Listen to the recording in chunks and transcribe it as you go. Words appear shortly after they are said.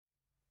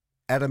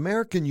At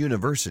American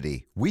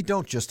University, we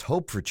don't just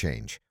hope for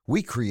change,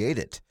 we create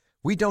it.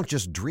 We don't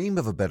just dream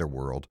of a better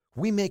world,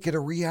 we make it a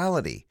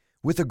reality.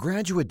 With a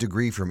graduate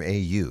degree from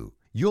AU,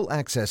 you'll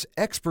access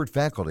expert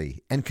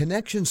faculty and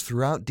connections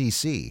throughout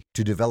DC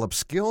to develop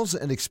skills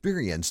and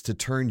experience to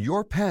turn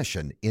your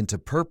passion into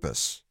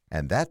purpose.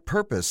 And that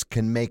purpose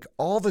can make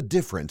all the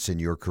difference in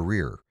your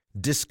career.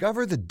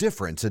 Discover the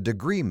difference a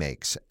degree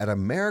makes at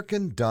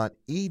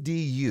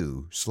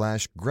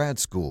american.edu/grad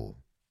school.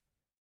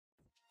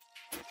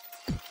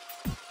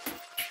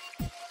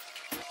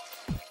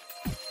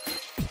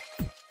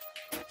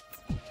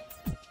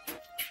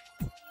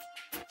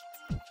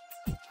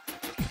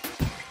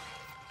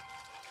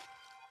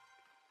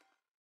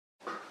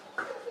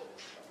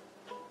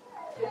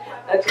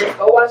 Let's just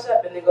go wash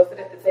up and then go sit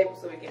at the table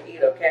so we can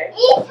eat, okay?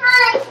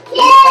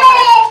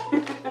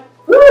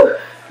 Woo!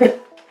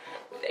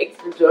 Thanks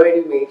for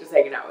joining me, just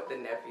hanging out with the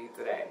nephew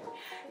today.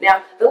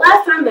 Now, the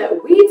last time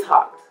that we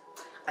talked,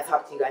 I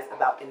talked to you guys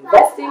about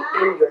investing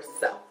in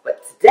yourself.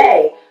 But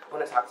today, I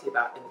want to talk to you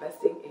about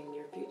investing in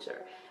your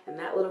future. And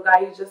that little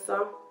guy you just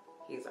saw,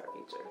 he's our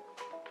future.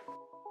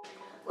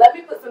 Let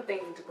me put some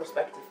things into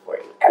perspective for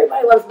you.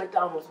 Everybody loves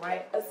McDonald's,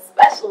 right?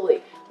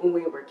 Especially when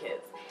we were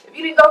kids. If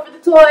you didn't go for the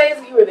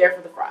toys, you were there for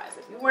the fries.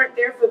 If you weren't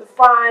there for the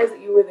fries,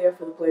 you were there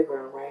for the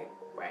playground, right?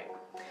 Right.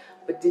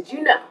 But did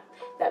you know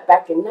that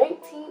back in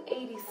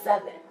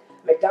 1987,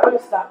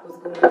 McDonald's stock was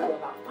going for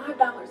about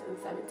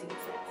 $5.17?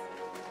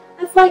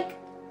 That's like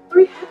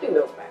 3 Happy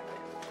Meals back then.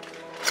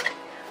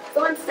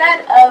 So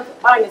instead of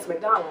buying us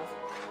McDonald's,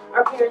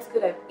 our parents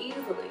could have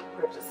easily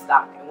purchased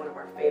stock in one of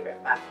our favorite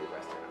fast food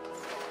restaurants.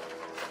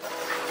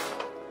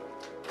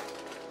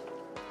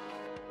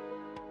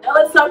 Now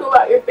let's talk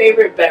about your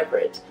favorite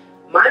beverage.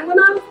 Mine when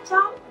I was a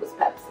child was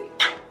Pepsi.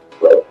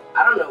 Woo,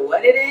 I don't know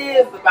what it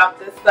is about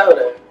this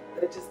soda,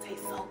 but it just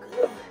tastes so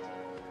good.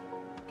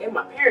 Gave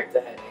my parents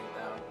a headache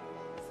though.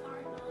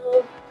 Sorry,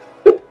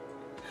 Mom.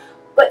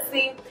 But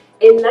see,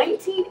 in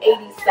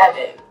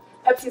 1987,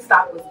 Pepsi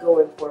stock was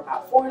going for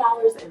about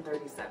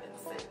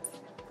 $4.37.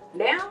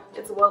 Now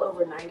it's well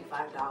over $95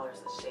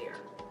 a share.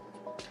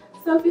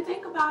 So if you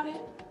think about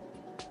it,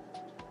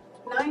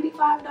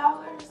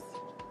 $95,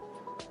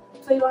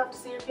 so you don't have to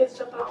see your kids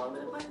jumping all over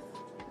the place?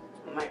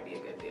 It might be a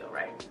good deal,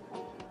 right?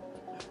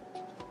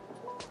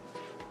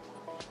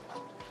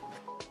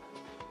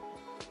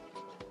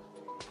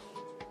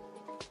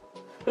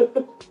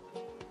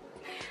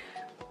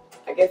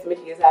 I guess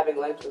Mickey is having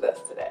lunch with us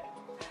today.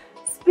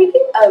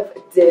 Speaking of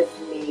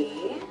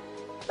Disney,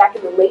 back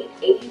in the late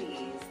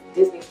 80s,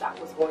 Disney stock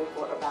was going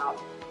for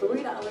about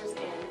 $3.17.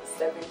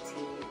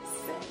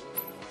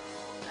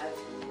 That's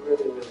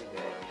really, really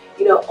good.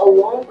 You know,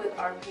 along with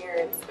our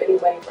parents spending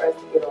money for us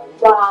to get on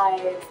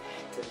rides,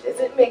 to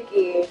visit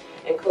Mickey,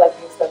 and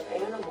collecting stuffed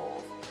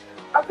animals,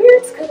 our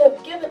parents could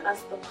have given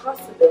us the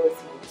possibility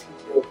to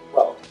build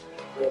wealth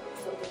with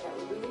something that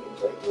we really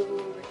enjoyed doing when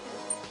we were kids.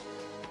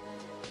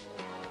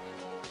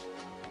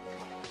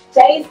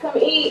 Chase, come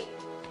eat!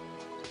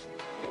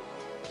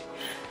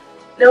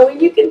 Now, when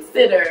you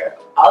consider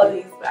all of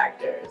these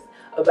factors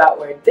about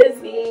where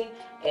Disney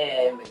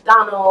and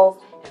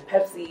McDonald's and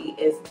Pepsi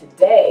is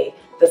today,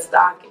 the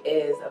stock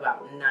is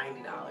about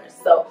 $90.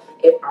 So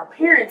if our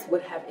parents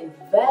would have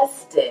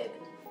invested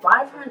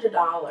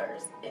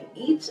 $500 in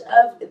each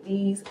of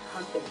these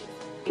companies,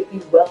 it'd be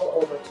well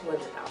over $200,000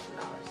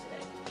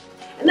 today.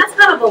 And that's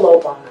kind of a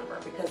lowball number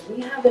because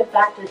we haven't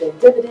factored in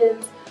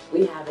dividends,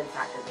 we haven't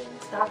factored in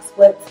stock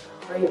splits,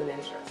 or even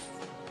interest.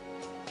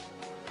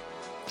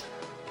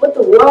 What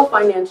the World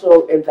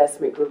Financial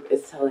Investment Group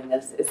is telling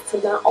us is to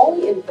not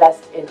only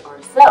invest in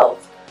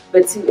ourselves,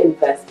 but to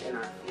invest in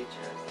our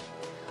futures.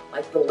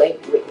 Like the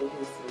late Whitney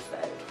Houston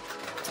said,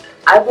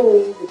 I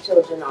believe the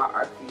children are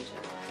our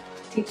future.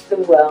 Teach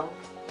them well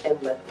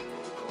and let them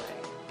lead the way.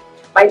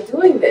 By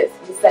doing this,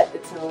 we set the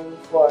tone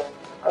for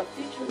our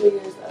future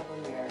leaders of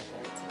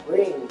America to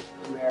bring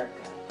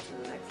America to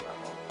the next level.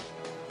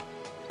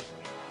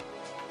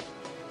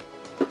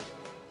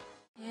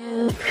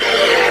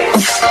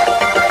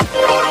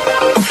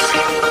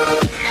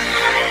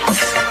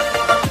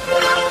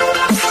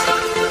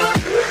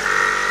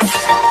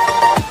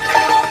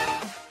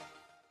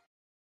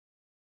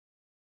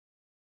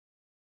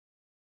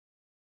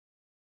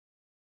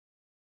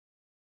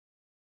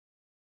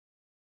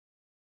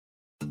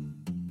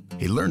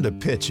 He learned to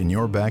pitch in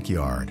your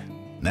backyard.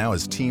 Now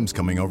his team's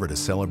coming over to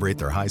celebrate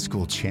their high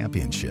school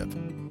championship.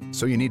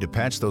 So you need to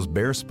patch those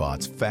bare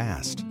spots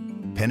fast.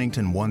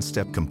 Pennington One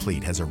Step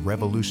Complete has a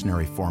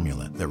revolutionary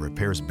formula that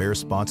repairs bare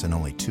spots in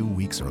only 2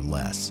 weeks or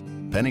less.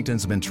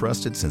 Pennington's been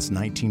trusted since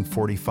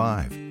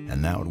 1945,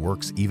 and now it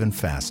works even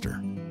faster.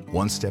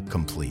 One Step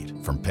Complete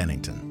from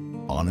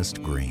Pennington.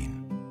 Honest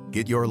green.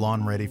 Get your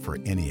lawn ready for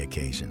any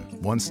occasion.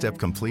 One Step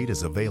Complete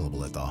is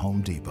available at the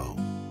Home Depot.